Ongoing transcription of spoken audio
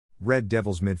Red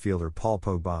Devils midfielder Paul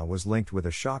Pogba was linked with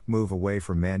a shock move away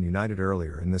from Man United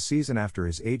earlier in the season after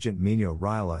his agent Mino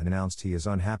Raiola announced he is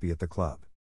unhappy at the club.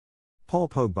 Paul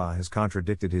Pogba has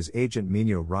contradicted his agent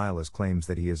Mino Raiola's claims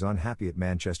that he is unhappy at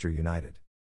Manchester United.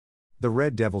 The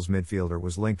Red Devils midfielder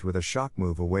was linked with a shock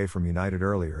move away from United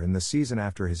earlier in the season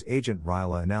after his agent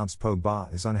Raiola announced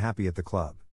Pogba is unhappy at the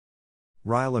club.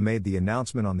 Raiola made the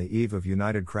announcement on the eve of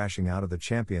United crashing out of the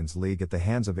Champions League at the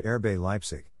hands of RB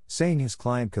Leipzig, saying his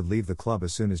client could leave the club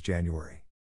as soon as January.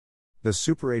 The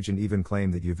superagent even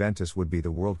claimed that Juventus would be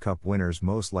the World Cup winners'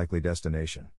 most likely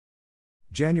destination.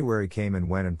 January came and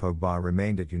went and Pogba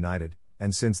remained at United,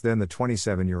 and since then the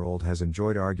 27-year-old has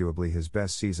enjoyed arguably his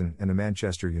best season in a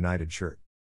Manchester United shirt.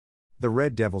 The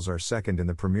Red Devils are second in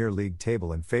the Premier League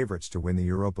table and favourites to win the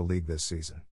Europa League this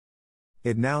season.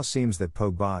 It now seems that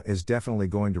Pogba is definitely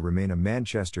going to remain a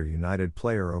Manchester United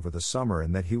player over the summer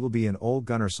and that he will be in Ole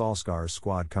Gunnar Solskjaer's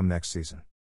squad come next season.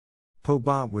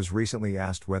 Pogba was recently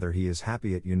asked whether he is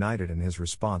happy at United and his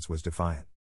response was defiant.